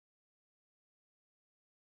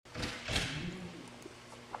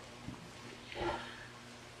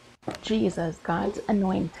Jesus, God's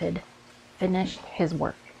anointed, finished his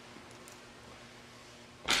work.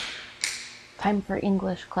 Time for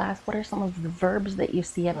English class. What are some of the verbs that you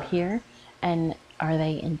see up here? And are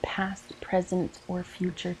they in past, present, or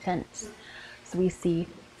future tense? So we see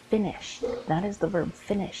finished. That is the verb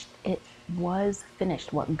finished. It was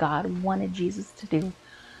finished. What God wanted Jesus to do,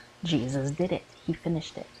 Jesus did it. He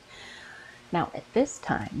finished it. Now, at this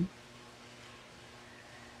time,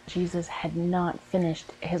 Jesus had not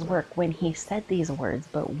finished his work when he said these words,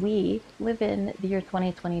 but we live in the year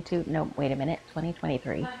 2022. No, wait a minute,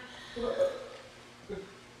 2023.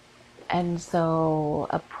 And so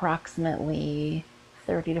approximately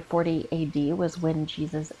 30 to 40 AD was when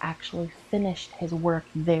Jesus actually finished his work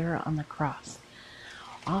there on the cross.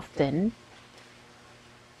 Often,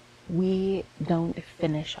 we don't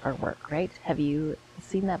finish our work, right? Have you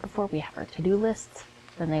seen that before? We have our to-do lists,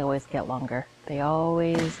 then they always get longer. They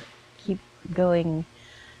always keep going,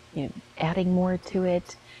 adding more to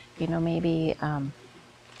it. Maybe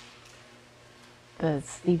the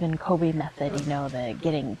Stephen Covey method, the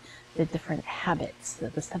getting the different habits,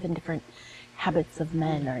 the 7 different habits of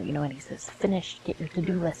men, or, and he says, finish, get your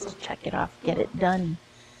to-do list, check it off, get it done.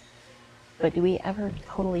 But do we ever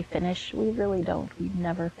totally finish? We really don't. We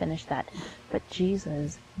never finish that. But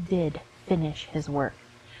Jesus did finish his work.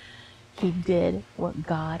 He did what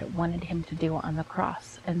God wanted him to do on the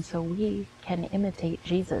cross. And so we can imitate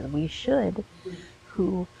Jesus. We should,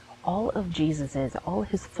 who all of Jesus is, all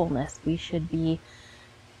his fullness, we should be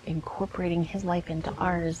incorporating his life into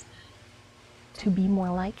ours to be more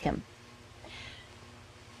like him.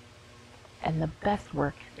 And the best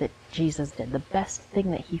work that Jesus did, the best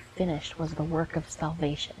thing that he finished, was the work of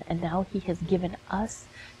salvation. And now he has given us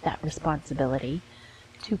that responsibility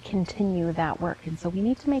to continue that work. And so we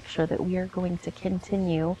need to make sure that we are going to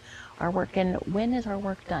continue our work. And when is our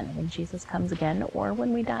work done? When Jesus comes again, or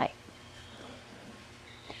when we die?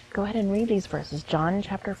 Go ahead and read these verses. John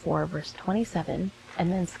chapter 4, verse 27,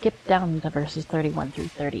 and then skip down to verses 31 through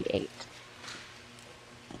 38.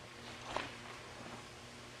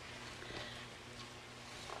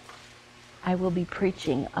 I will be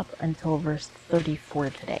preaching up until verse 34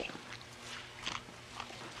 today.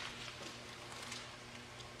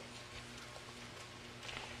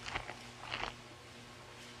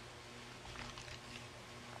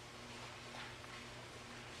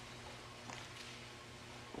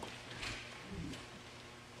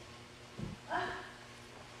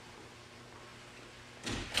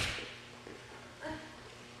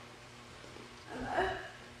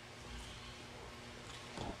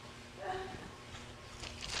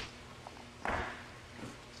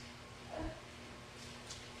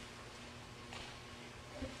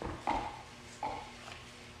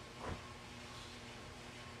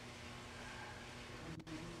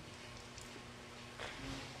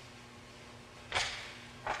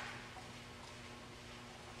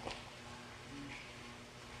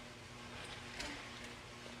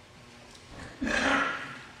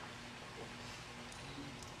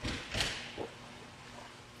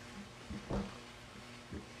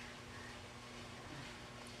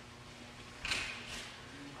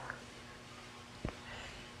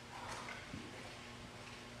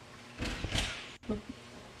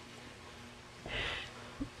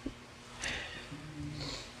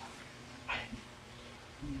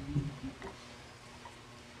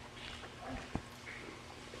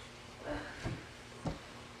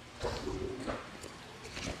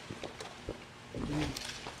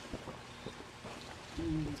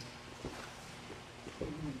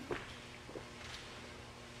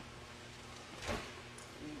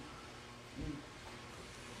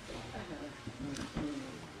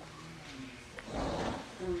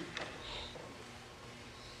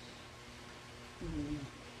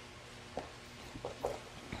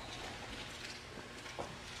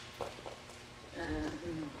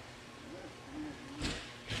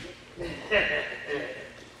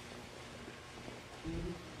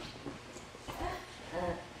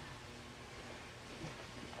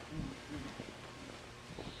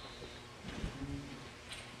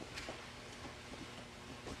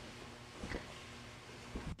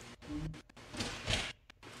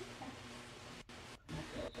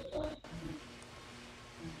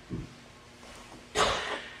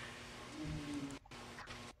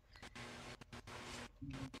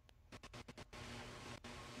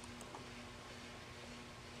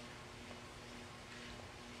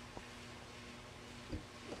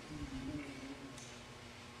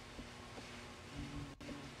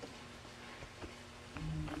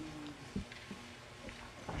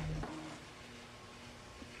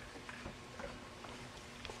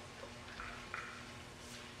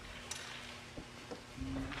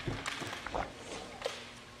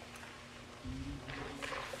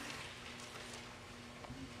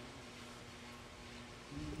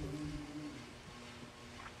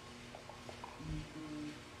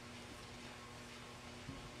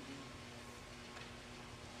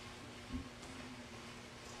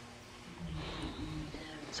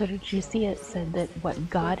 So did you see it said that what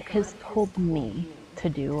God has told me to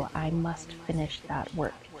do, I must finish that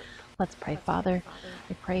work. Let's pray. Father,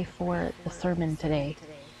 I pray for the sermon today,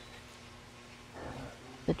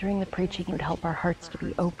 that during the preaching it would help our hearts to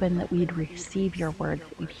be open, that we'd receive your word,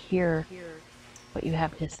 that we'd hear what you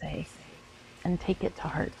have to say and take it to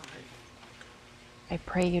heart. I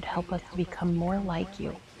pray you'd help us to become more like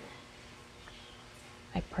you.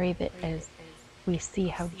 I pray that as we see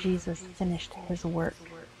how Jesus finished his work,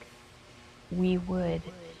 we would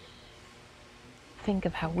think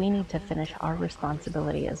of how we need to finish our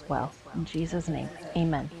responsibility as well. In Jesus' name,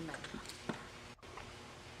 amen.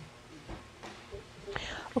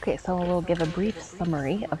 Okay, so we'll give a brief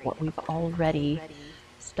summary of what we've already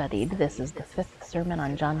studied. This is the 5th sermon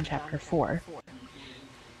on John chapter 4.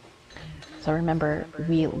 So remember,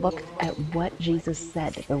 we looked at what Jesus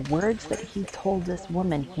said, the words that he told this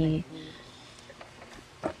woman.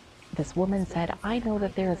 This woman said, I know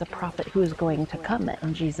that there is a prophet who is going to come.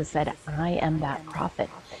 And Jesus said, I am that prophet.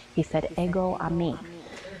 He said, ego ami.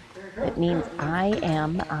 It means I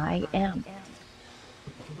am, I am.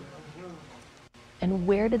 And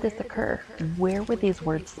where did this occur? Where were these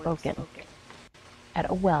words spoken? At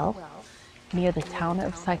a well near the town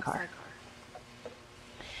of Sychar.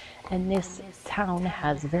 And this town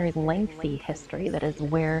has a very lengthy history. That is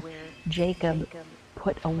where Jacob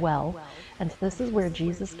put a well. And so this is where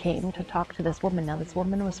Jesus came to talk to this woman. Now this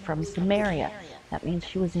woman was from Samaria. That means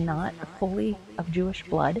she was not fully of Jewish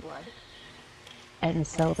blood. And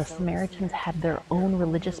so the Samaritans had their own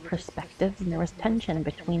religious perspectives, and there was tension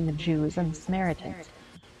between the Jews and the Samaritans.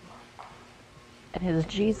 And as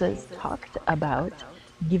Jesus talked about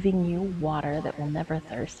giving you water that will never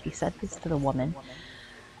thirst, he said this to the woman.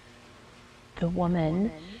 The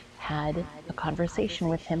woman had a conversation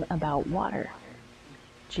with him about water.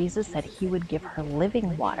 Jesus said he would give her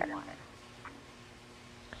living water.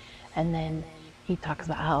 And then he talks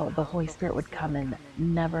about how the Holy Spirit would come and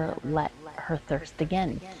never let her thirst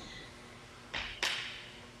again.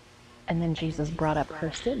 And then Jesus brought up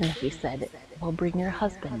her sin. He said, well, bring your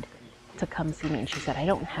husband to come see me. And she said, I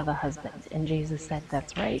don't have a husband. And Jesus said,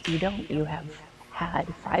 that's right, you don't. You have had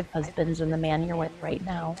 5 husbands, and the man you're with right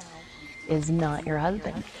now is not your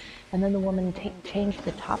husband. And then the woman changed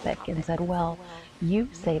the topic and said, well, you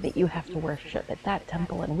say that you have to worship at that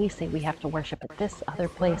temple, and we say we have to worship at this other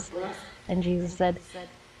place. And Jesus said,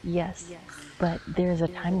 yes, but there's a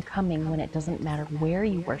time coming when it doesn't matter where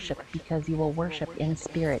you worship, because you will worship in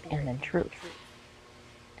spirit and in truth.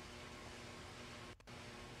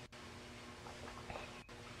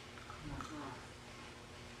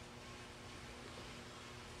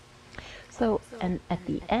 So, and at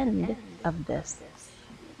the end of this,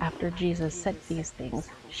 after Jesus said these things,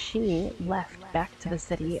 she left back to the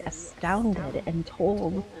city astounded and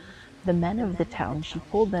told the men of the town. She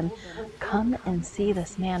told them, come and see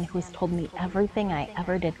this man who has told me everything I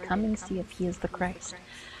ever did. Come and see if he is the Christ.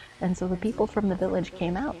 And so the people from the village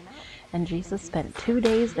came out, and Jesus spent 2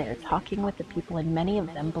 days there talking with the people, and many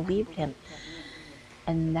of them believed him.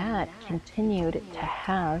 And that continued to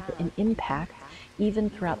have an impact even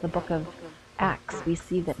throughout the book of Acts. We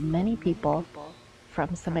see that many people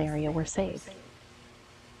from Samaria were saved.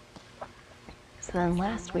 So then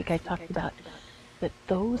last week I talked about that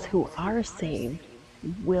those who are saved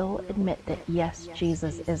will admit that yes,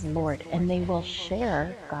 Jesus is Lord, and they will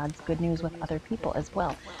share God's good news with other people as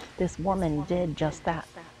well. This woman did just that.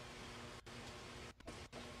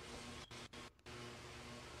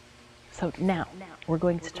 So now we're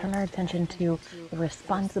going to turn our attention to the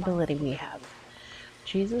responsibility we have.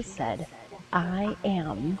 Jesus said, I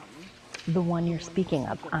am the one you're speaking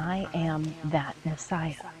of. I am that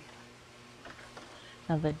Messiah.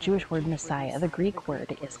 Now the Jewish word Messiah, the Greek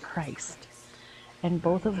word is Christ. And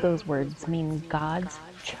both of those words mean God's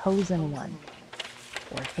chosen one,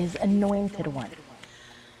 or his anointed one.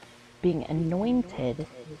 Being anointed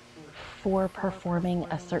for performing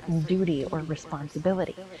a certain duty or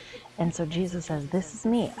responsibility. And so Jesus says, this is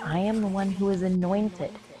me. I am the one who is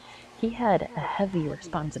anointed. He had a heavy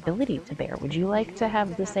responsibility to bear. Would you like to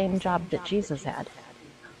have the same job that Jesus had?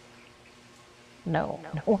 No,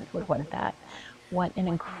 no one would want that. What an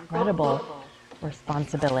incredible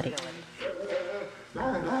responsibility.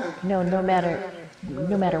 No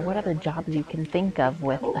matter what other jobs you can think of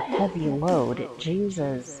with a heavy load,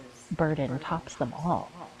 Jesus' burden tops them all.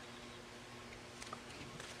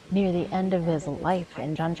 Near the end of his life,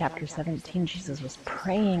 in John chapter 17, Jesus was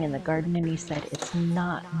praying in the garden, and he said, it's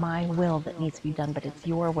not my will that needs to be done, but it's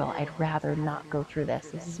your will. I'd rather not go through this.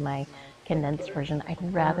 This is my condensed version.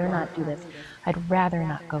 I'd rather not do this. I'd rather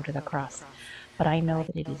not go to the cross. But I know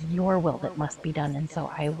that it is your will that must be done, and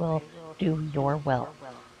so I will do your will.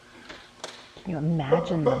 Can you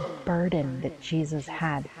imagine the burden that Jesus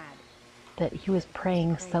had? That he was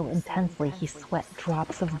praying so intensely, he sweat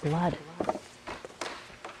drops of blood.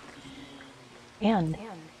 And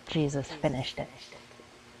Jesus finished it.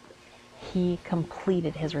 He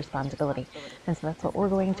completed his responsibility. And so that's what we're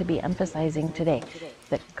going to be emphasizing today,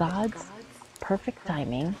 that God's perfect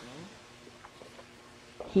timing,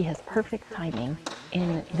 he has perfect timing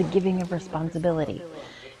in the giving of responsibility.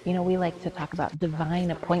 You know, we like to talk about divine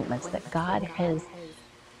appointments, that God has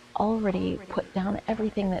already put down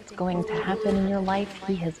everything that's going to happen in your life.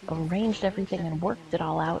 He has arranged everything and worked it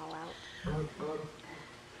all out.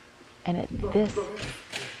 And at this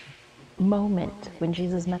moment, when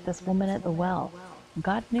Jesus met this woman at the well,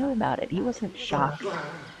 God knew about it. He wasn't shocked.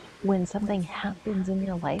 When something happens in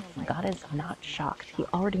your life, God is not shocked. He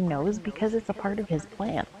already knows because it's a part of his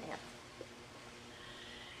plan.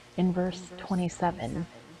 In verse 27,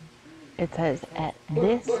 it says, at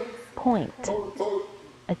this point,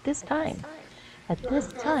 at this time,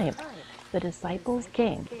 the disciples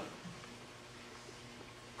came.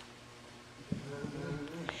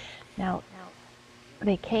 Now,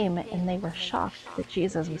 they came and they were shocked that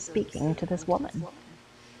Jesus was speaking to this woman.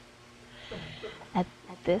 At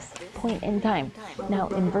this point in time. Now,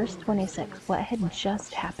 in verse 26, what had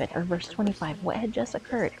just happened, or verse 25, what had just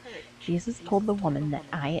occurred? Jesus told the woman that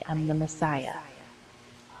I am the Messiah.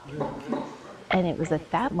 And it was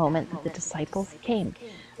at that moment that the disciples came.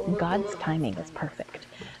 God's timing is perfect.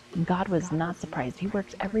 God was not surprised. He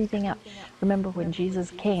worked everything out. Remember, when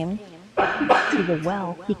Jesus came to the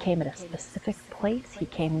well, he came at a specific place. He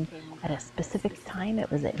came at a specific time.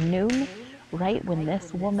 It was at noon, right when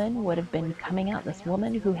this woman would have been coming out, this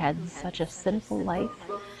woman who had such a sinful life.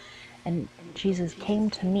 And Jesus came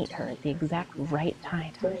to meet her at the exact right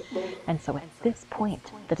time. And so at this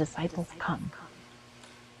point, the disciples come.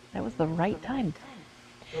 That was the right time.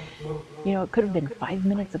 You know, it could have been 5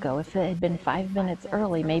 minutes ago. If it had been 5 minutes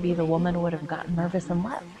early, maybe the woman would have gotten nervous and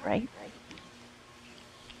left, right?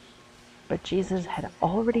 But Jesus had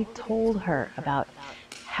already told her about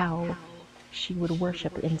how she would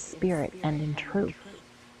worship in spirit and in truth.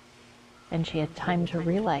 And she had time to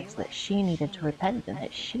realize that she needed to repent and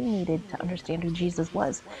that she needed to understand who Jesus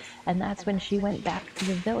was. And that's when she went back to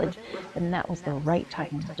the village. And that was the right time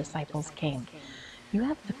when the disciples came. You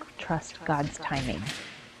have to trust God's timing.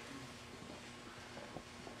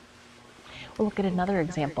 We'll look at another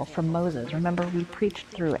example from Moses. Remember, we preached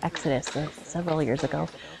through Exodus several years ago.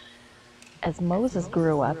 As Moses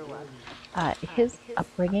grew up, his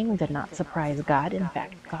upbringing did not surprise God. In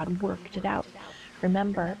fact, God worked it out.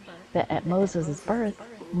 Remember that at Moses' birth,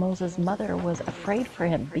 Moses' mother was afraid for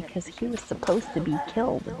him because he was supposed to be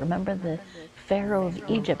killed. Remember, the Pharaoh of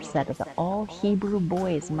Egypt said that all Hebrew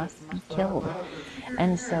boys must be killed.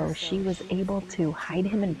 And so she was able to hide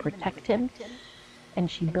him and protect him. And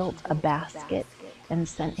she built a basket and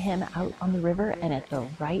sent him out on the river. And at the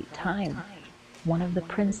right time, one of the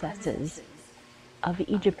princesses of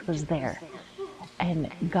Egypt was there. And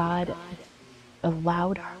God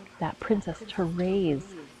allowed that princess to raise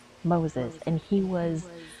Moses. And he was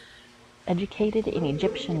educated in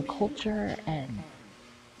Egyptian culture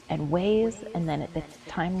and ways. And then at the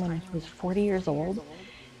time when he was 40 years old,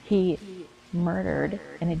 he murdered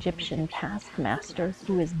an Egyptian taskmaster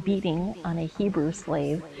who was beating on a Hebrew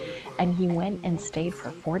slave. And he went and stayed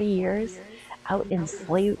for 40 years out in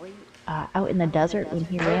the desert when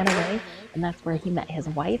he ran away. And that's where he met his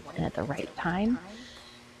wife. And at the right time,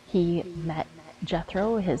 he met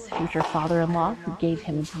Jethro, his future father-in-law, who gave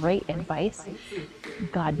him great advice.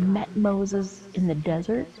 God met Moses in the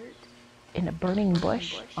desert, in a burning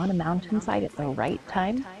bush, on a mountainside at the right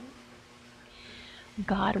time.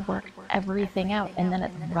 God worked everything out. And then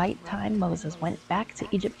at the right time, Moses went back to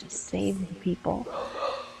Egypt to save the people.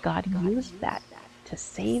 God used that to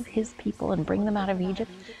save his people and bring them out of Egypt.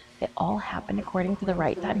 It all happened according to the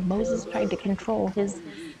right time. Moses tried to control his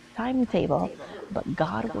timetable, but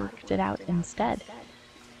God worked it out instead.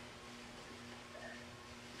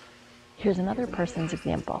 Here's another person's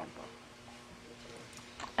example.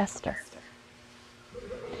 Esther.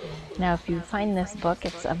 Now, if you find this book,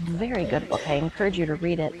 it's a very good book. I encourage you to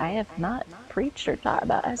read it. I have not preached or taught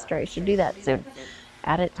about Esther. I should do that soon.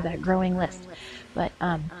 Add it to that growing list. But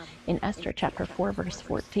in Esther chapter 4, verse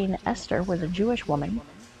 14, Esther was a Jewish woman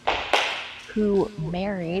who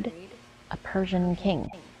married a Persian king.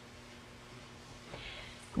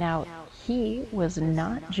 Now, he was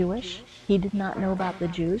not Jewish. He did not know about the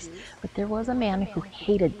Jews, but there was a man who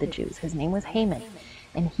hated the Jews. His name was Haman,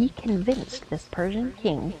 and he convinced this Persian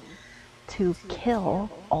king to kill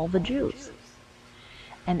all the Jews.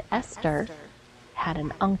 And Esther had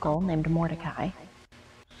an uncle named Mordecai,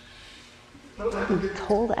 who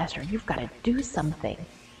told Esther, you've got to do something.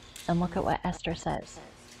 And look at what Esther says.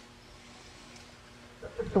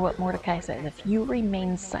 Or what Mordecai says, if you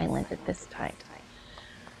remain silent at this time,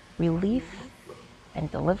 relief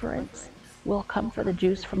and deliverance will come for the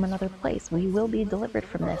Jews from another place. We will be delivered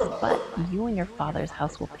from this, but you and your father's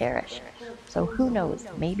house will perish. So who knows,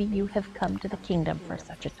 maybe you have come to the kingdom for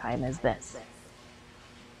such a time as this.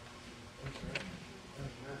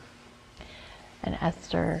 And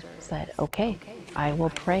Esther said, okay, I will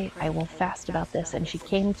pray, I will fast about this. And she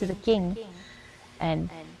came to the king, and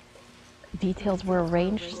details were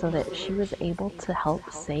arranged so that she was able to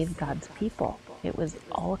help save God's people. It was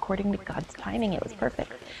all according to God's timing. It was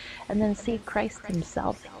perfect. And then see, Christ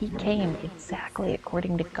himself, he came exactly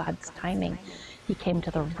according to God's timing. He came to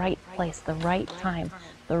the right place, the right time,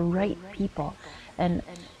 the right people. And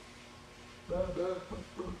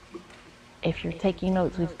if you're taking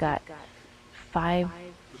notes, we've got 5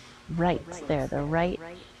 rights there. The right,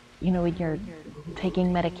 you know, when you're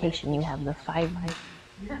taking medication, you have the 5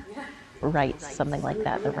 rights, something like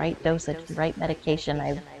that. The right dosage, the right medication.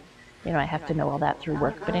 I have to know all that through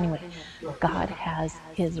work. But anyway, God has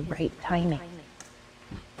his right timing.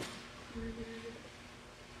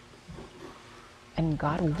 And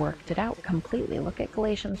God worked it out completely. Look at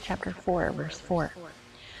Galatians chapter 4, verse 4.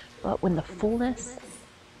 But when the fullness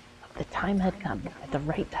of the time had come, at the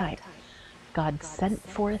right time, God sent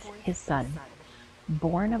forth his son,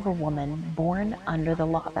 born of a woman, born under the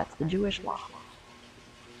law. That's the Jewish law.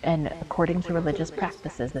 And according to religious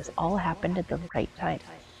practices, this all happened at the right time.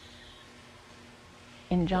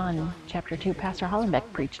 In John chapter 2, Pastor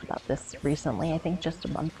Hollenbeck preached about this recently, I think just a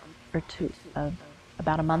month or two,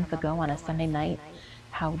 about a month ago on a Sunday night,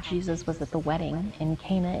 how Jesus was at the wedding in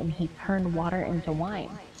Cana and he turned water into wine.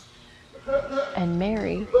 And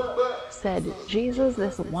Mary said, Jesus,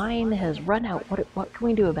 this wine has run out. What can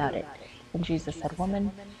we do about it? And Jesus said,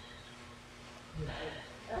 woman,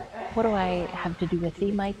 what do I have to do with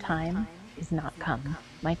thee? My time is not come.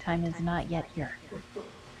 My time is not yet here.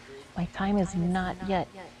 My time is not yet.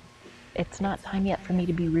 It's not time yet for me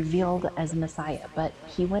to be revealed as Messiah. But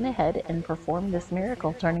he went ahead and performed this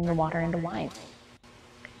miracle, turning the water into wine.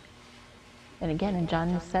 And again, in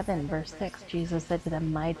John 7, verse 6, Jesus said to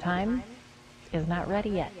them, my time is not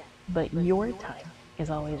ready yet, but your time is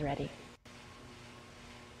always ready.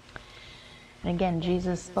 And again,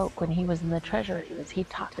 Jesus spoke when he was in the treasury, as he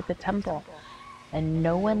taught at the temple, and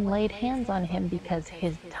no one laid hands on him because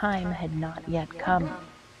his time had not yet come.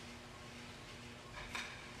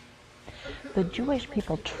 The Jewish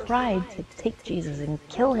people tried to take Jesus and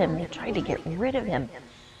kill him. They tried to get rid of him.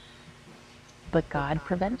 But God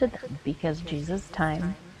prevented them because Jesus'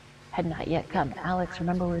 time had not yet come. Alex,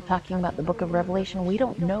 remember we were talking about the book of Revelation? We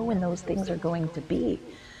don't know when those things are going to be.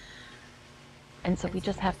 And so we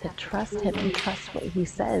just have to trust him and trust what he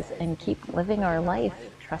says and keep living our life,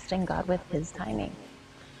 trusting God with his timing.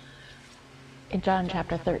 In John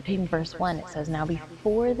chapter 13, verse 1, it says, now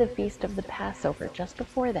before the feast of the Passover, just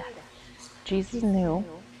before that, Jesus knew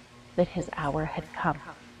that his hour had come,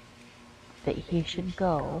 that he should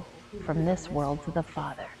go from this world to the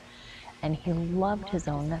Father. And he loved his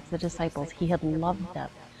own, that's the disciples. He had loved them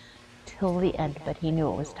till the end, but he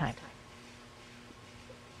knew it was time.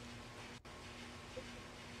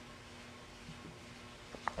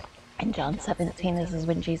 In John 17, this is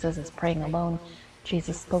when Jesus is praying alone.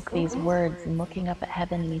 Jesus spoke these words and looking up at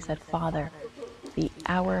heaven, and he said, Father, the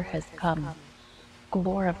hour has come.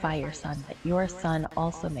 Glorify your Son, that your Son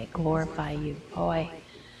also may glorify you. Boy,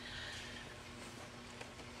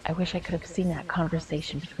 I wish I could have seen that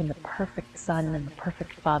conversation between the perfect Son and the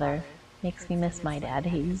perfect Father. Makes me miss my dad.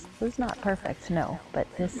 He was not perfect, no, but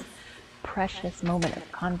this precious moment of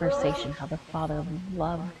conversation, how the Father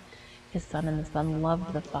loved his Son and the Son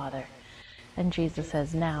loved the Father. And Jesus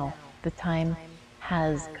says, now the time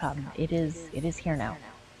has come. It is here now.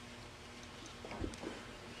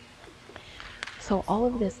 So all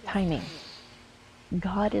of this timing,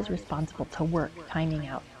 God is responsible to work timing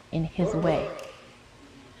out in his way.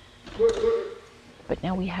 But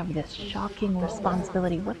now we have this shocking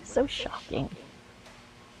responsibility. What is so shocking?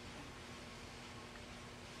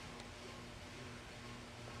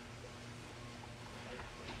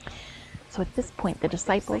 So at this point, the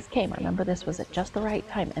disciples came. I remember this was at just the right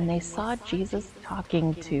time. And they saw Jesus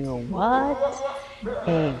talking to what?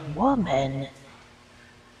 A woman.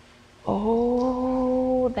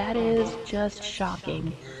 Oh, that is just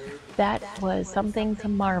shocking. That was something to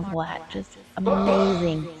marvel at. Just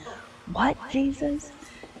amazing. What, Jesus?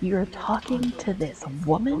 You're talking to this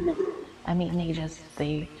woman? I mean,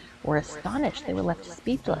 they were astonished. They were left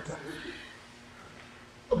speechless.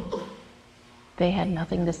 They had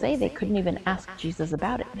nothing to say. They couldn't even ask Jesus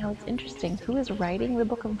about it. Now it's interesting. Who is writing the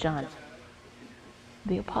book of John?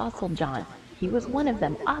 The Apostle John. He was one of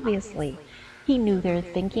them, obviously. He knew their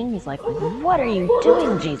thinking. He's like, what are you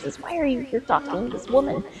doing, Jesus? Why are you here talking to this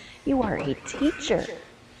woman? You are a teacher.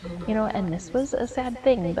 And this was a sad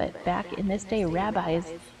thing, but back in this day,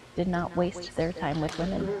 rabbis did not waste their time with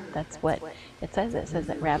women. That's what it says. It says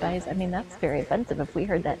that rabbis, that's very offensive. If we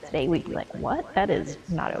heard that today, we'd be like, what? That is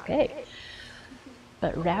not okay.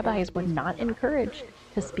 But rabbis were not encouraged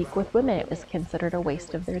to speak with women. It was considered a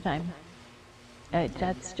waste of their time.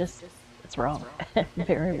 It's wrong.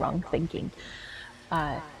 Very wrong thinking.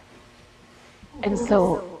 And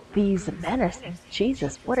so these men are saying,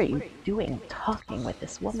 Jesus, what are you doing talking with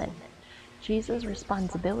this woman? Jesus'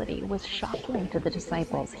 responsibility was shocking to the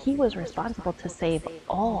disciples. He was responsible to save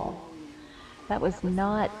all. That was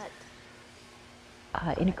not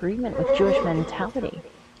in agreement with Jewish mentality.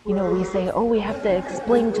 We say, we have to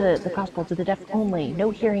explain the gospel to the deaf only. No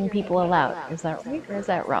hearing people allowed. Is that right or is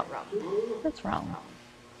that wrong? That's wrong.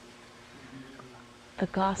 The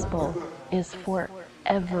gospel is for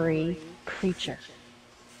every creature.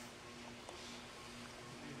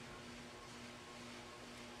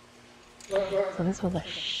 So this was a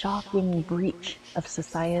shocking breach of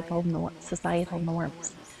societal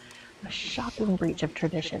norms, a shocking breach of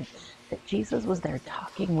tradition, that Jesus was there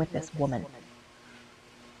talking with this woman.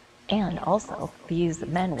 And also, these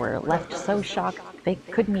men were left so shocked they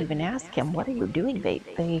couldn't even ask him, what are you doing?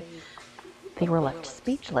 They were left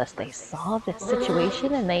speechless. They saw this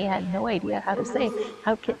situation and they had no idea how to say,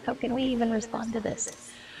 how can we even respond to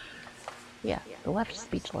this? Yeah, they're left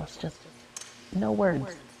speechless, just no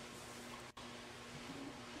words.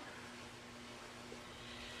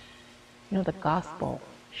 The gospel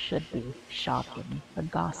should be shocking. The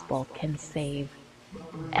gospel can save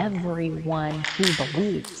everyone who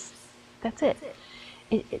believes. That's it.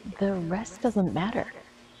 The rest doesn't matter.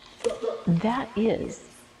 That is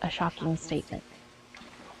a shocking statement.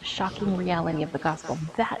 A shocking reality of the gospel.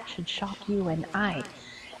 That should shock you and I.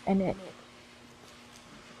 And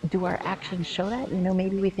do our actions show that?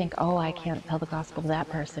 Maybe we think, I can't tell the gospel to that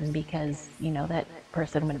person because, that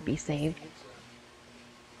person wouldn't be saved.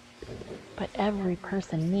 But every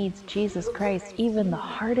person needs Jesus Christ. Even the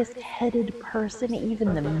hardest-headed person,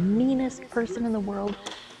 even the meanest person in the world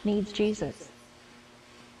needs Jesus.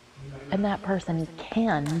 And that person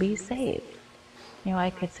can be saved. I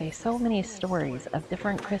could say so many stories of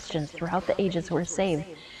different Christians throughout the ages who were saved.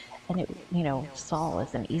 And Saul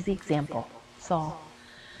is an easy example. Saul.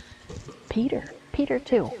 Peter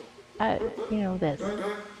too. This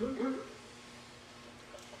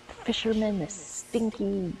fisherman, this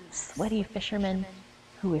stinky, sweaty fisherman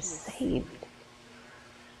who is saved.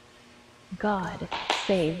 God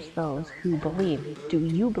saves those who believe. Do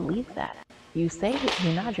you believe that? You say it,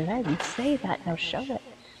 you nod your head, you say that, now show it.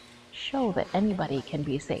 Show that anybody can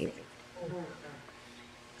be saved.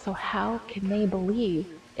 So how can they believe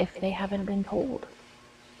if they haven't been told?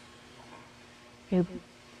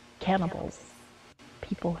 Cannibals,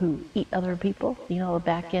 people who eat other people,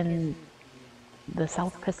 back in the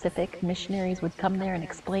South Pacific, missionaries would come there and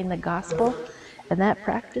explain the gospel, and that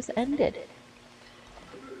practice ended.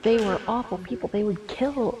 They were awful people. They would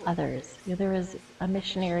kill others. There was a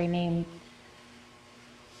missionary named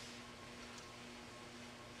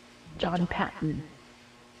John Patton.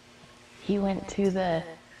 He went to the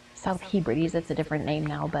South Hebrides, it's a different name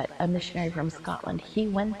now, but a missionary from Scotland. He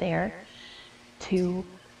went there to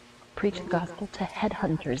preach the gospel to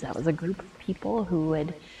headhunters. That was a group of people who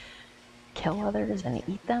would kill others and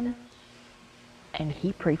eat them. And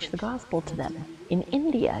he preached the gospel to them. In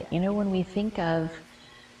India, when we think of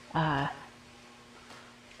how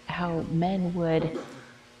men would,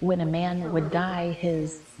 when a man would die,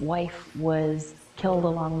 his wife was killed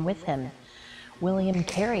along with him. William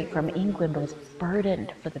Carey from England was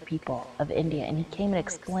burdened for the people of India, and he came and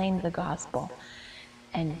explained the gospel.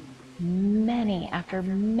 And after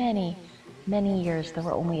many years, there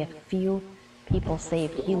were only a few people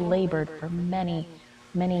saved. He labored for many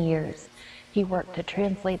years. He worked to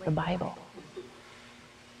translate the Bible.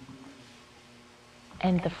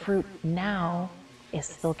 And the fruit now is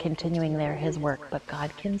still continuing there, his work, but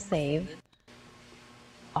God can save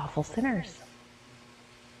awful sinners.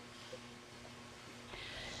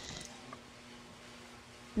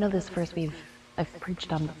 This verse I've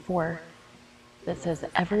preached on before that says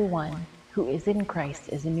everyone who is in Christ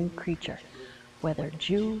is a new creature, whether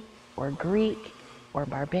Jew or Greek or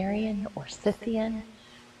barbarian or Scythian,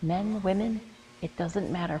 men, women, it doesn't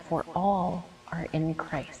matter, for all are in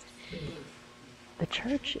Christ. The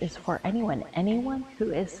church is for anyone. Anyone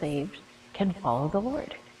who is saved can follow the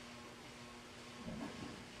Lord.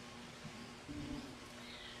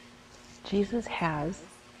 Jesus has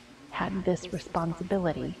had this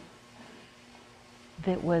responsibility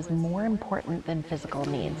that was more important than physical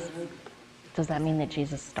needs. Does that mean that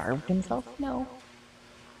Jesus starved himself? No.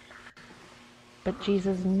 But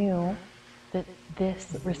Jesus knew that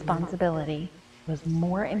this responsibility was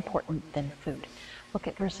more important than food. Look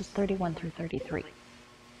at verses 31 through 33.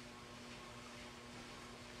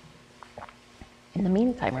 In the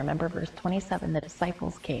meantime, remember verse 27, the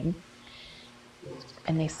disciples came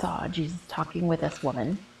and they saw Jesus talking with this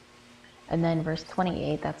woman. And then verse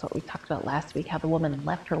 28, that's what we talked about last week, how the woman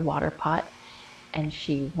left her water pot and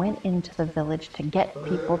she went into the village to get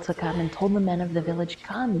people to come and told the men of the village,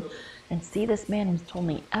 come and see this man who's told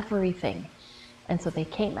me everything. And so they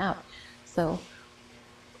came out. So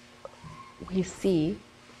we see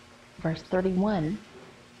verse 31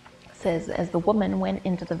 says, as the woman went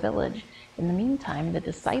into the village, in the meantime, the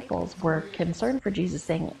disciples were concerned for Jesus,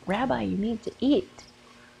 saying, Rabbi, you need to eat.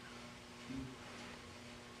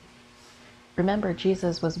 Remember,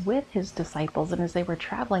 Jesus was with his disciples, and as they were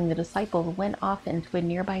traveling, the disciples went off into a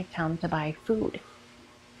nearby town to buy food.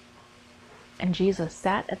 And Jesus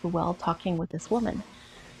sat at the well talking with this woman.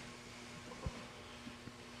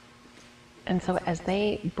 And so as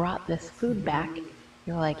they brought this food back,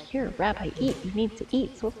 they were like, here, Rabbi, eat. You need to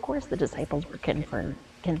eat. So of course the disciples were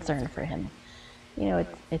concerned for him. You know,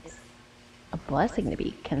 it's a blessing to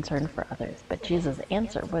be concerned for others. But Jesus'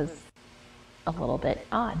 answer was a little bit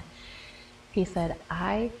odd. He said,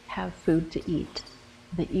 I have food to eat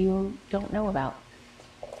that you don't know about.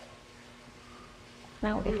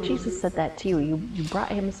 Now, if Jesus said that to you, you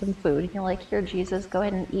brought him some food, and you're like, here, Jesus, go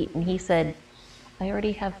ahead and eat. And he said, I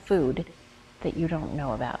already have food that you don't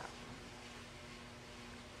know about.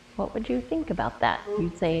 What would you think about that?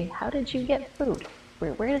 You'd say, how did you get food?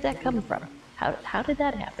 Where did that come from? How did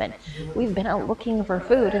that happen? We've been out looking for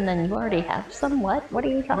food, and then you already have some. What are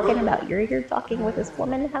you talking about? You're here talking with this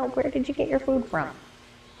woman. Where did you get your food from?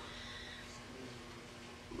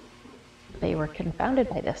 They were confounded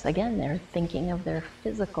by this. Again, they're thinking of their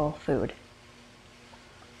physical food.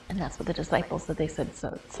 And that's what the disciples said. They said,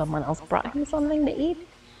 so someone else brought him something to eat?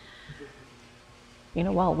 You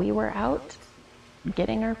know, while we were out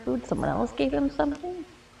getting our food, someone else gave him something?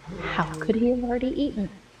 How could he have already eaten?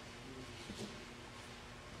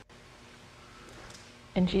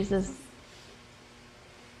 And Jesus,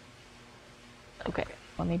 okay,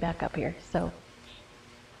 let me back up here. So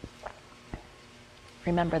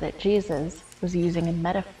remember that Jesus was using a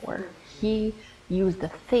metaphor. He used a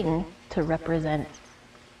thing to represent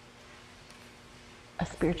a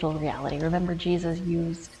spiritual reality. Remember, Jesus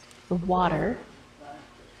used the water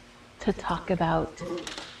to talk about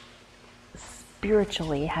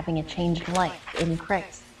spiritually having a changed life in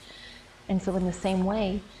Christ. And so in the same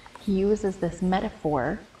way, he uses this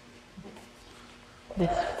metaphor,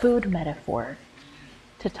 this food metaphor,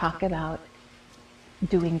 to talk about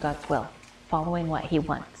doing God's will, following what he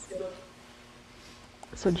wants.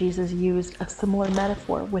 So Jesus used a similar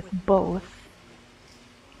metaphor with both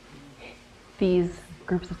these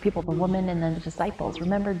groups of people, the woman and then the disciples.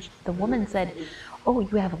 Remember, the woman said, oh,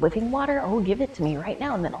 you have living water? Oh, give it to me right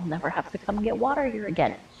now, and then I'll never have to come get water here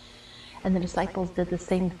again. And the disciples did the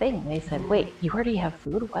same thing. They said, wait, you already have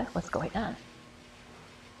food? What's going on?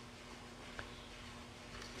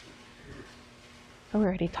 We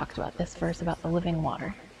already talked about this verse about the living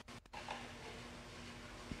water.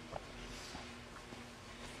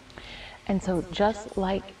 And so just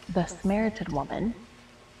like the Samaritan woman,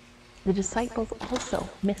 the disciples also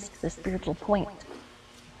missed the spiritual point.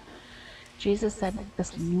 Jesus said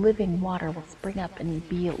this living water will spring up and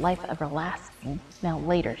be life everlasting. Now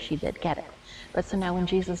later she did get it. But so now when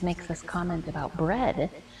Jesus makes this comment about bread,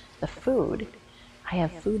 the food, I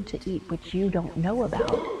have food to eat which you don't know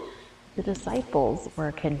about, the disciples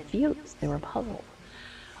were confused. They were puzzled.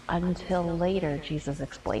 Until later Jesus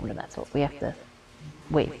explained, and that's what we have to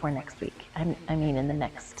wait for next week. I mean in the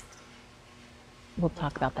next, we'll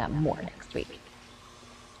talk about that more next week.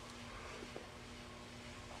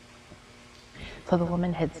 So the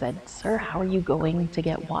woman had said, sir, how are you going to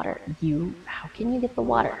get water? How can you get the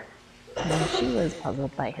water? And she was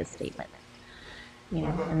puzzled by his statement. You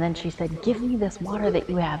know, and then she said, give me this water that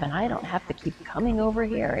you have, and I don't have to keep coming over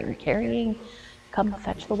here and come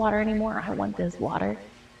fetch the water anymore. I want this water.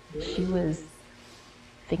 She was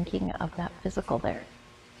thinking of that physical there.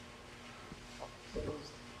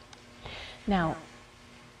 Now,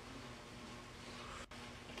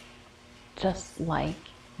 just like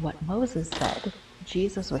what Moses said,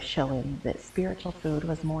 Jesus was showing that spiritual food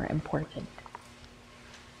was more important.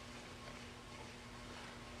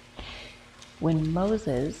 When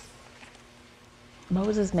Moses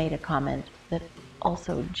made a comment that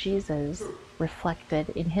Also, Jesus reflected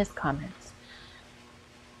in his comments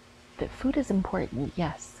that food is important,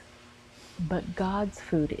 yes, but God's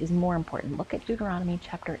food is more important. Look at Deuteronomy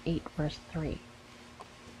chapter 8, verse 3.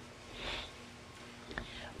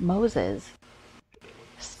 Moses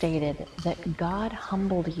stated that God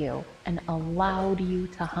humbled you and allowed you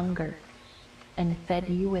to hunger and fed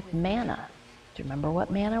you with manna. Do you remember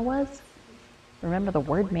what manna was? Remember, the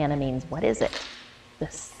word manna means, what is it? The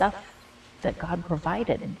stuff that God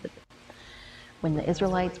provided. When the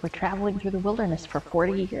Israelites were traveling through the wilderness for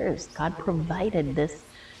 40 years, God provided this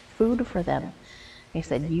food for them. He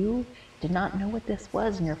said, you did not know what this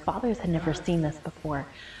was, and your fathers had never seen this before.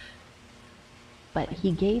 But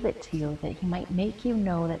he gave it to you that he might make you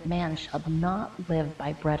know that man shall not live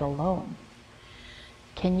by bread alone.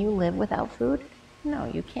 Can you live without food? No,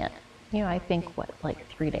 you can't. I think, like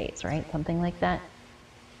 3 days, right? Something like that.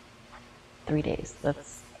 3 days.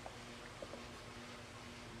 Let's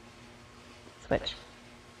switch.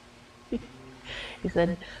 He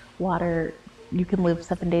said, water, you can live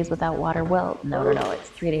 7 days without water. Well, no, it's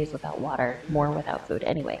 3 days without water, more without food.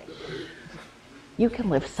 Anyway, you can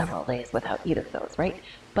live several days without either of those, right?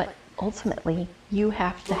 But ultimately, you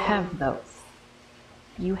have to have those.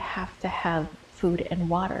 You have to have food and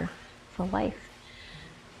water for life.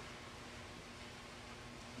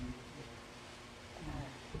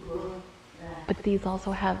 But these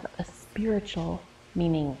also have a spiritual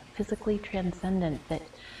meaning, physically transcendent, that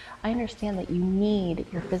I understand that you need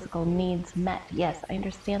your physical needs met. Yes, I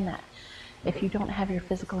understand that. If you don't have your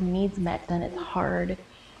physical needs met, then it's hard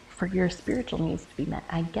for your spiritual needs to be met.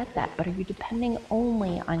 I get that, but are you depending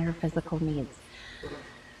only on your physical needs?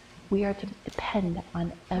 We are to depend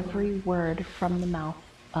on every word from the mouth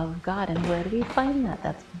of God. And where do we find that?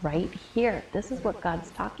 That's right here. This is what God's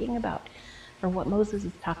talking about, or what Moses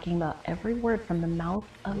is talking about. Every word from the mouth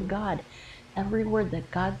of God, every word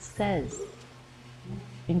that God says,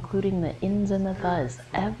 including the ins and the thus,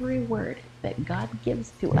 every word that God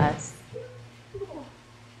gives to us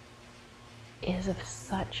is of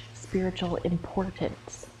such spiritual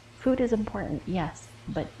importance. Food is important, yes,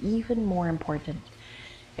 but even more important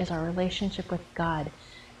is our relationship with God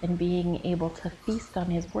and being able to feast on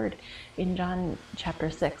his word. In John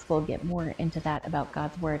chapter 6, we'll get more into that about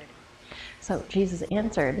God's word. So Jesus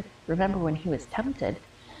answered, remember when he was tempted,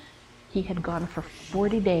 he had gone for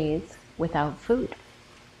 40 days without food.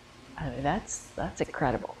 I mean, that's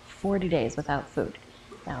incredible. 40 days without food.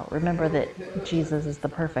 Now, remember that Jesus is the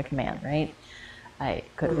perfect man, right?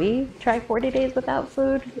 Could we try 40 days without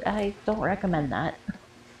food? I don't recommend that.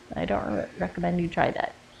 I don't recommend you try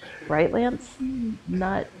that. Right, Lance?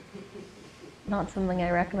 Not something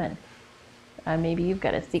I recommend. Maybe you've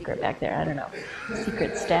got a secret back there. I don't know.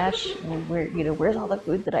 Secret stash. Where's all the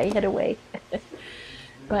food that I hid away?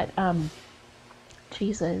 But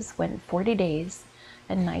Jesus went 40 days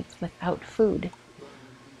and nights without food.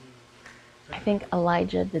 I think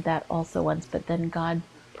Elijah did that also once, but then God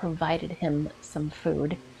provided him some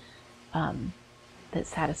food that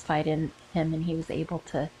satisfied him, and he was able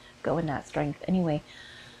to go in that strength. Anyway,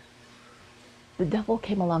 the devil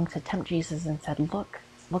came along to tempt Jesus and said, look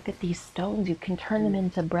at these stones. You can turn them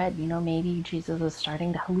into bread. Maybe Jesus was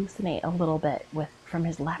starting to hallucinate a little bit from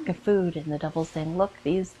his lack of food, and the devil's saying, look,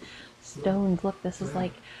 these stones, look, this is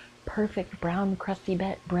like perfect brown crusty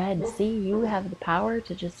bread. See, you have the power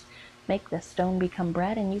to just make this stone become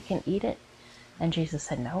bread and you can eat it. And Jesus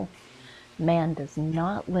said, no, man does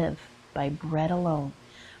not live by bread alone,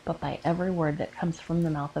 but by every word that comes from the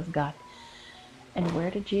mouth of God. And where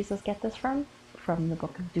did Jesus get this from? From the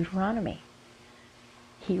book of Deuteronomy.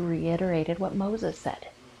 He reiterated what Moses said.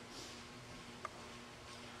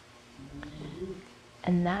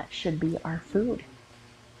 And that should be our food,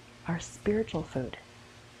 our spiritual food.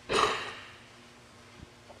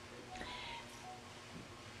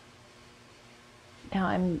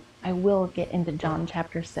 Now I will get into John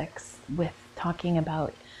chapter 6 with talking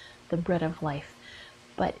about the bread of life.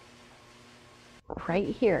 But right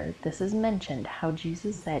here, this is mentioned how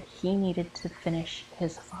Jesus said he needed to finish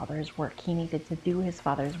his Father's work. He needed to do his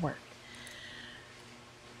Father's work.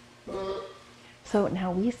 So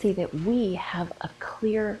now we see that we have a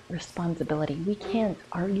clear responsibility. We can't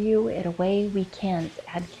argue it away. We can't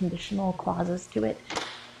add conditional clauses to it.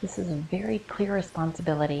 This is a very clear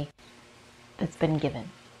responsibility that's been given.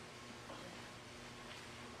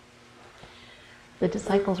 The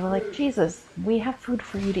disciples were like, Jesus, we have food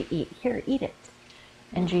for you to eat. Here, eat it.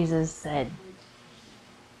 And Jesus said,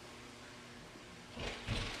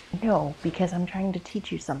 no, because I'm trying to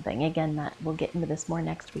teach you something. Again, we'll get into this more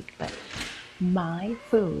next week, but my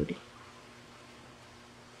food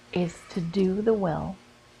is to do the will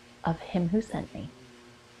of him who sent me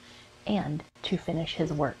and to finish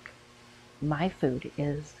his work. My food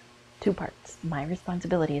is 2 parts. My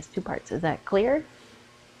responsibility is 2 parts. Is that clear?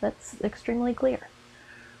 That's extremely clear.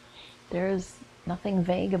 There is nothing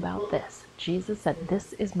vague about this. Jesus said,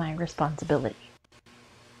 this is my responsibility.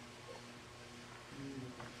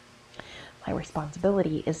 My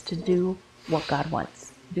responsibility is to do what God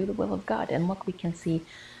wants, do the will of God. And look, we can see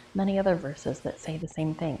many other verses that say the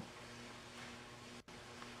same thing.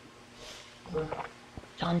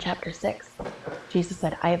 John chapter 6, Jesus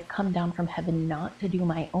said, I have come down from heaven not to do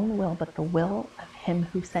my own will, but the will of him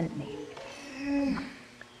who sent me.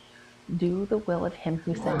 Do the will of him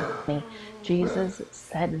who sent me. Jesus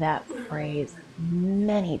said that phrase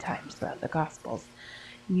many times throughout the Gospels.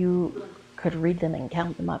 You could read them and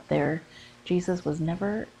count them up there. Jesus was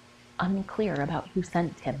never unclear about who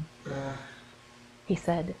sent him. He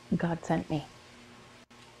said, God sent me.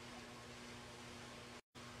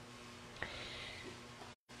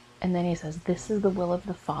 And then he says, this is the will of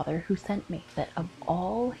the Father who sent me, that of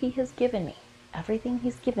all he has given me, everything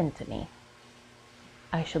he's given to me,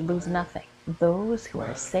 I should lose nothing. Those who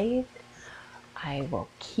are saved, I will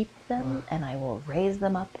keep them and I will raise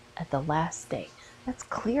them up at the last day. That's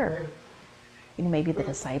clear. You know, maybe the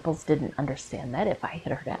disciples didn't understand that. If I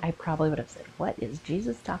had heard it, I probably would have said, what is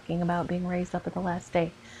Jesus talking about being raised up at the last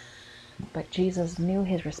day? But Jesus knew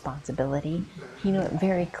his responsibility. He knew it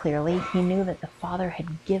very clearly. He knew that the Father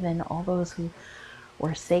had given all those who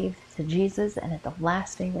were saved to Jesus, and at the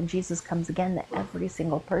last day when Jesus comes again, that every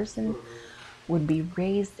single person would be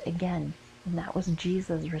raised again. And that was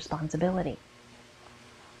Jesus' responsibility.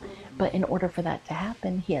 But in order for that to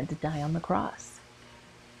happen, he had to die on the cross.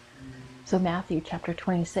 So Matthew chapter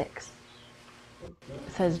 26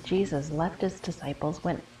 says Jesus left his disciples,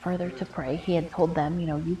 went further to pray. He had told them,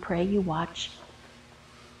 you pray, you watch.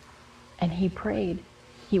 And he prayed.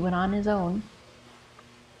 He went on his own.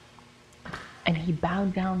 And he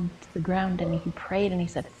bowed down to the ground and he prayed and he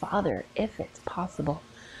said, Father, if it's possible,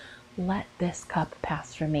 let this cup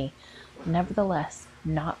pass from me. Nevertheless,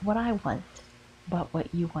 not what I want, but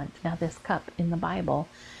what you want. Now this cup in the Bible,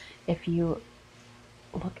 if you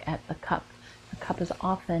look at the cup is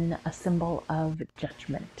often a symbol of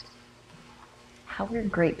judgment. How are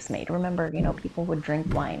grapes made? Remember, people would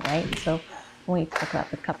drink wine, right? So when we talk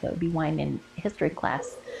about the cup, that would be wine. In history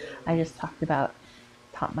class, I just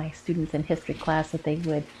taught my students in history class that they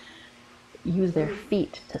would use their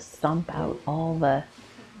feet to stomp out all the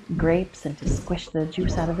grapes and to squish the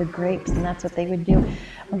juice out of the grapes, and that's what they would do.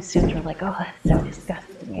 My students were like, oh, that's so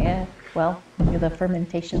disgusting. Yeah, well, the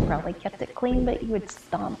fermentation probably kept it clean, but you would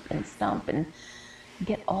stomp and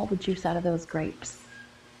get all the juice out of those grapes.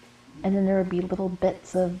 And then there would be little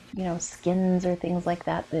bits of, skins or things like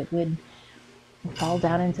that that would fall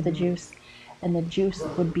down into the juice, and the juice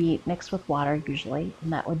would be mixed with water usually,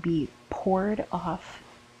 and that would be poured off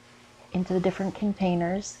into the different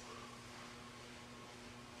containers.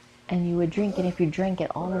 And you would drink, and if you drank it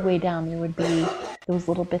all the way down, there would be those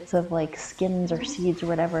little bits of like skins or seeds or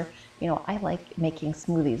whatever. I like making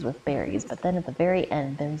smoothies with berries, but then at the very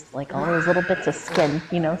end, there's like all those little bits of skin,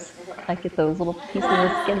 I get those little pieces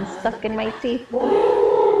of skin stuck in my teeth.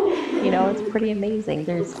 It's pretty amazing.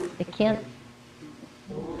 It can't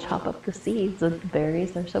chop up the seeds of the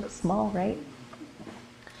berries. They're so small, right?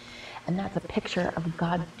 And that's a picture of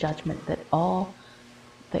God's judgment, that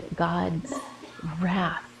God's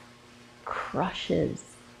wrath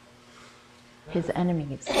crushes his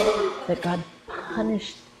enemies, that God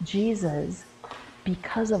punished Jesus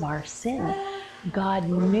because of our sin. God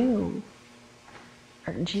knew,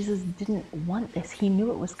 or Jesus didn't want this. He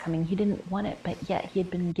knew it was coming. He didn't want it, but yet he had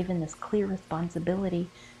been given this clear responsibility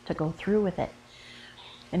to go through with it.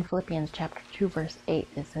 In Philippians chapter 2, verse 8,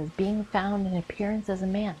 it says, being found in appearance as a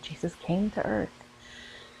man, Jesus came to earth.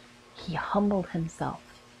 He humbled himself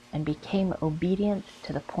and became obedient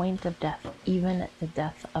to the point of death, even the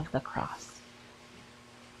death of the cross.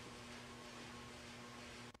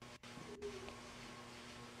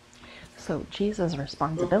 So Jesus'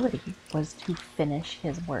 responsibility was to finish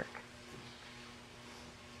his work.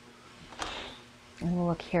 And we'll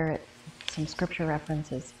look here at some scripture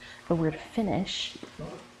references. The word finish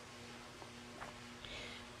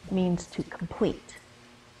means to complete,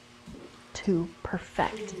 to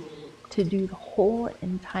perfect, to do the whole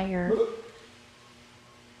entire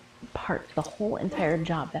part, the whole entire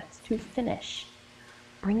job. That's to finish.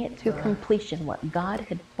 Bring it to completion. What God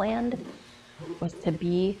had planned was to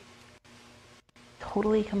be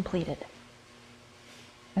totally completed.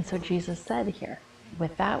 And so Jesus said here,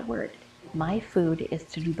 with that word, my food is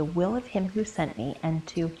to do the will of him who sent me and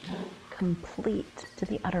to complete to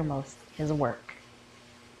the uttermost his work.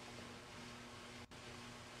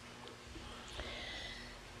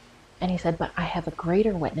 And he said, but I have a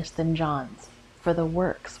greater witness than John's, for the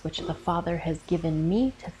works which the Father has given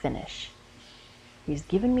me to finish. He's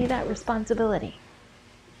given me that responsibility.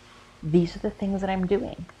 These are the things that I'm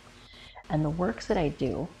doing. And the works that I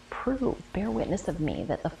do bear witness of me,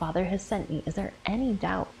 that the Father has sent me. Is there any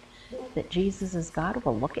doubt that Jesus is God?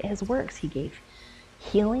 Well, look at his works. He gave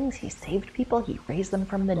healings, he saved people, he raised them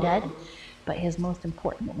from the dead. But his most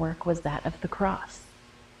important work was that of the cross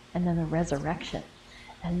and then the resurrection.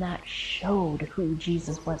 And that showed who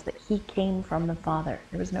Jesus was, that he came from the Father.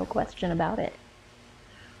 There was no question about it.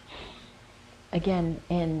 Again,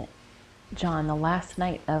 in John, the last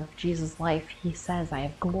night of Jesus' life, he says, I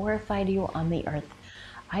have glorified you on the earth.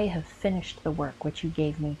 I have finished the work which you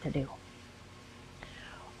gave me to do.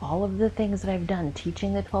 All of the things that I've done,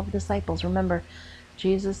 teaching the 12 disciples. Remember,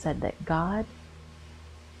 Jesus said that God,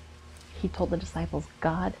 he told the disciples,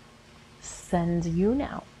 God sends you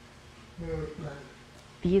now.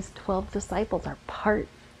 These 12 disciples are part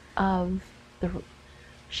of the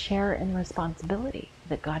share and responsibility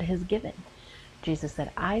that God has given. Jesus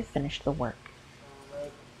said, I finished the work.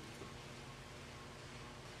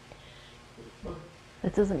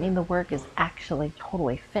 That doesn't mean the work is actually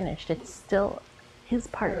totally finished. It's still his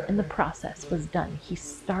part in the process was done. He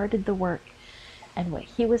started the work, and what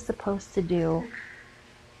he was supposed to do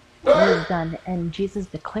was done. And Jesus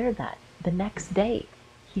declared that. The next day,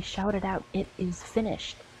 he shouted out, it is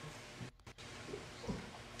finished.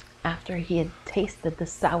 After he had tasted the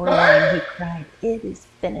sour wine, he cried, it is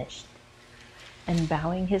finished. And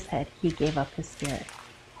bowing his head, he gave up his spirit.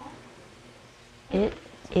 It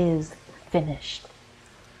is finished.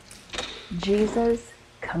 Jesus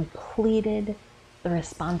completed the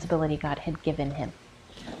responsibility God had given him.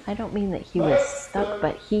 I don't mean that he was stuck,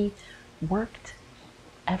 but he worked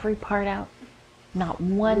every part out. Not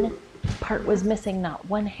one part was missing, not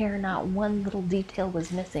one hair, not one little detail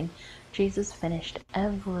was missing. Jesus finished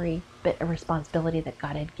every bit of responsibility that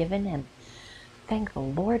God had given him. Thank the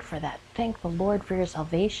Lord for that. Thank the Lord for your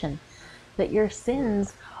salvation, that your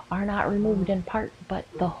sins are not removed in part, but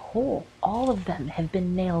the whole, all of them have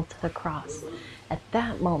been nailed to the cross at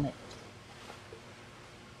that moment.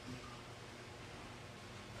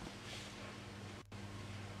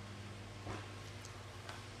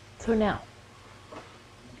 So now,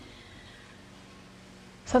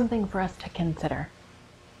 something for us to consider.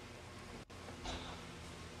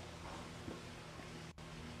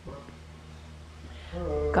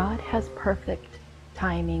 God has perfect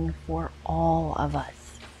timing for all of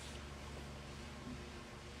us.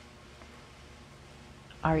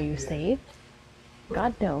 Are you saved?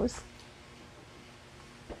 God knows.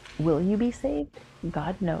 Will you be saved?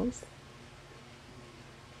 God knows.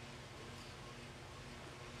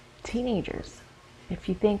 Teenagers, if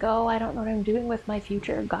you think, oh, I don't know what I'm doing with my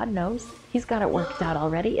future, God knows. He's got it worked out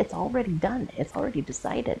already. It's already done. It's already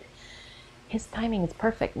decided. His timing is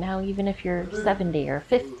perfect. Now, even if you're 70 or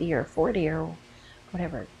 50 or 40 or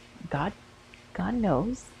whatever, God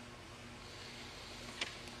knows.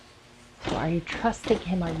 So are you trusting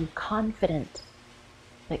him? Are you confident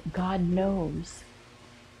that God knows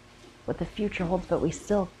what the future holds? But we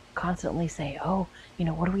still constantly say, oh,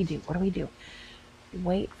 what do we do? What do we do?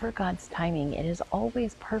 Wait for God's timing. It is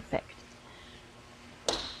always perfect.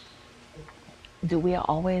 Do we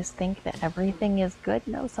always think that everything is good?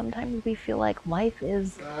 No, sometimes we feel like life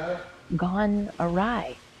is gone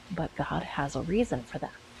awry, but God has a reason for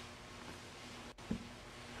that.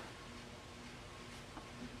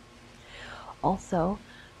 Also,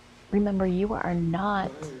 remember, you are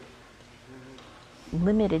not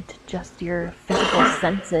limited to just your physical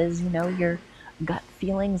senses, your gut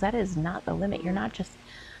feelings. That is not the limit. You're not just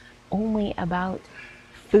only about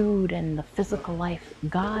food and the physical life.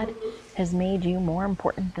 God has made you more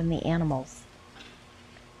important than the animals.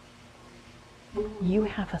 You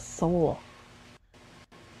have a soul.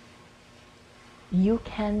 You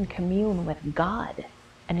can commune with God.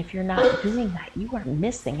 And if you're not doing that, you are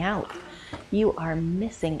missing out. You are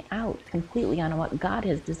missing out completely on what God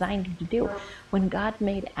has designed you to do. When God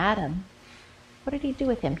made Adam, what did he do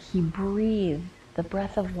with him? He breathed the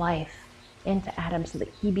breath of life into Adam so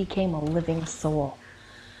that he became a living soul.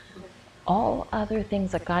 All other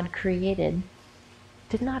things that God created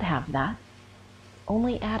did not have that.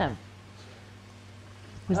 Only Adam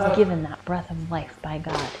was given that breath of life by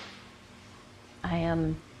God. I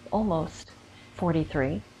am almost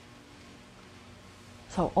 43.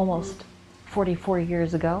 So almost 44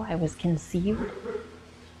 years ago, I was conceived.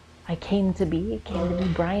 I came to be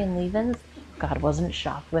Brian Lievens. God wasn't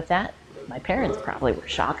shocked with that. My parents probably were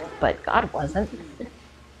shocked, but God wasn't.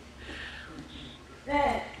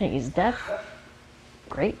 He's deaf.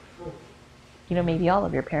 Great. Maybe all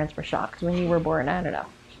of your parents were shocked when you were born, I don't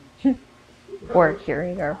know. Or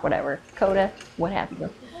hearing or whatever, coda, what have you.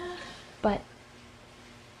 But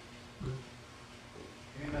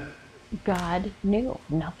God knew.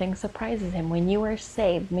 Nothing surprises him. When you are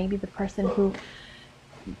saved, maybe the person who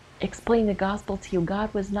explained the gospel to you,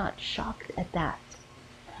 God was not shocked at that.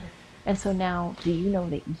 And so now, do you know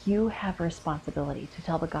that you have a responsibility to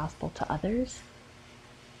tell the gospel to others?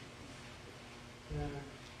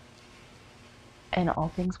 And all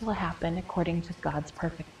things will happen according to God's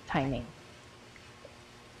perfect timing.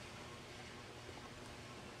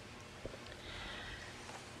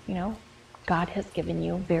 God has given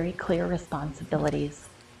you very clear responsibilities.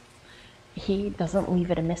 He doesn't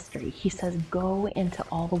leave it a mystery. He says, go into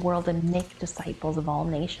all the world and make disciples of all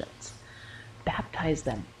nations. Baptize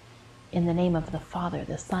them in the name of the Father,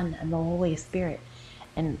 the Son, and the Holy Spirit.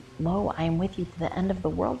 And lo, I am with you to the end of the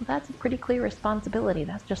world. That's a pretty clear responsibility.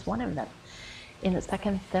 That's just one of them. In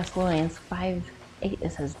 2 Thessalonians 5:8,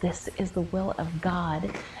 it says, this is the will of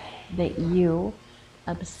God, that you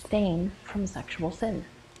abstain from sexual sin.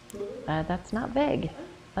 That's not vague.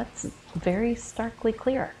 That's very starkly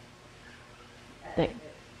clear. That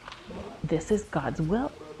this is God's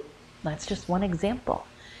will. That's just one example.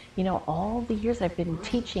 All the years I've been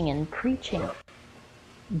teaching and preaching,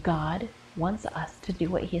 God wants us to do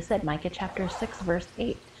what he said. Micah chapter 6, verse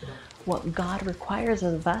 8. What God requires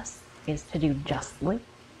of us is to do justly,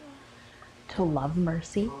 to love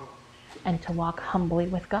mercy, and to walk humbly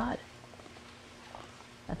with God.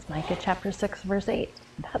 That's Micah chapter 6, verse 8.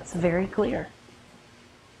 That's very clear.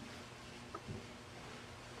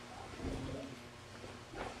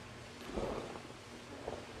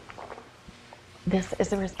 This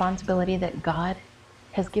is a responsibility that God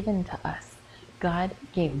has given to us. God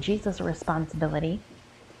gave Jesus a responsibility,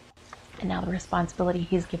 and now the responsibility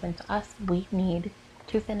he's given to us, we need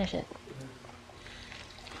to finish it.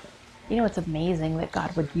 It's amazing that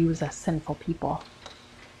God would use us sinful people.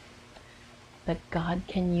 That God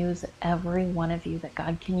can use every one of you, that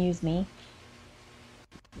God can use me.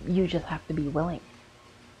 You just have to be willing.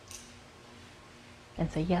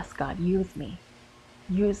 And say, yes, God, use me.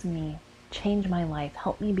 Use me. Change my life.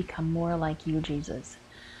 Help me become more like you, Jesus.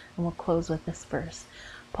 And we'll close with this verse.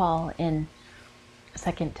 Paul in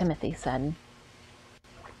 2 Timothy said,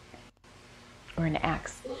 or in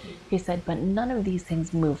Acts, he said, but none of these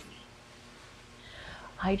things move me.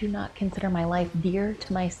 I do not consider my life dear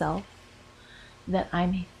to myself, that I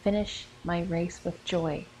may finish my race with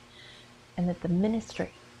joy, and that the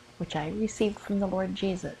ministry which I received from the Lord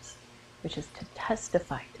Jesus, which is to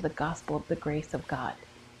testify to the gospel of the grace of God.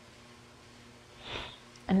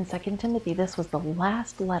 And in 2 Timothy, this was the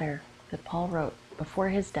last letter that Paul wrote before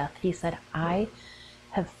his death. He said, I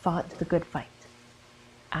have fought the good fight.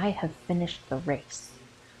 I have finished the race.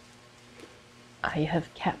 I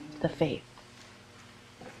have kept the faith.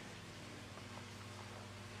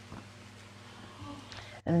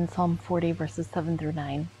 And in Psalm 40, verses 7 through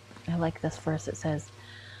 9, I like this verse. It says,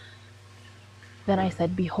 then I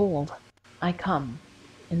said, behold, I come.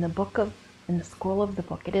 In the scroll of the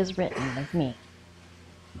book, it is written of me.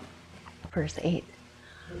 Verse 8,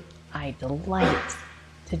 I delight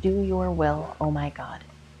to do your will, O my God,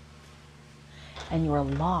 and your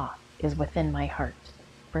law is within my heart.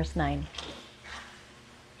 Verse 9,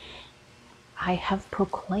 I have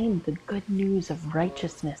proclaimed the good news of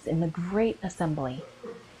righteousness in the great assembly.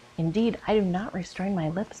 Indeed, I do not restrain my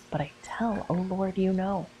lips, but I tell, O Lord, you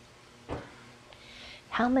know.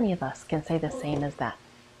 How many of us can say the same as that?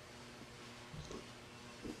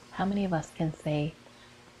 How many of us can say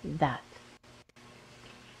that?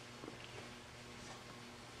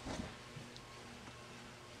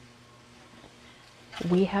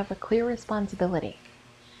 We have a clear responsibility.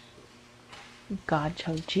 God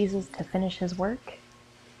chose Jesus to finish his work,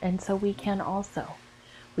 and so we can also.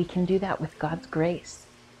 We can do that with God's grace,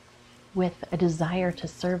 with a desire to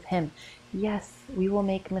serve him. Yes, we will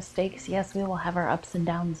make mistakes. Yes, we will have our ups and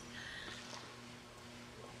downs.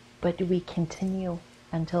 But do we continue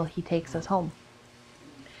until he takes us home?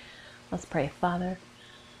 Let's pray. Father,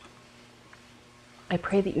 I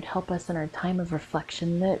pray that you'd help us in our time of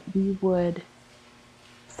reflection, that we would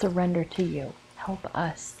surrender to you. Help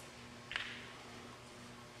us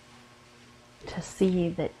to see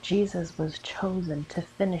that Jesus was chosen to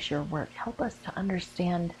finish your work. Help us to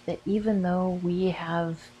understand that even though we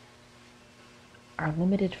have our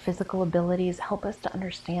limited physical abilities, help us to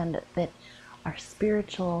understand that our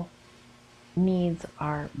spiritual needs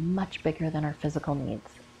are much bigger than our physical needs.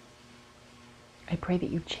 I pray that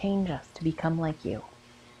you change us to become like you.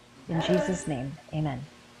 In Jesus' name, amen.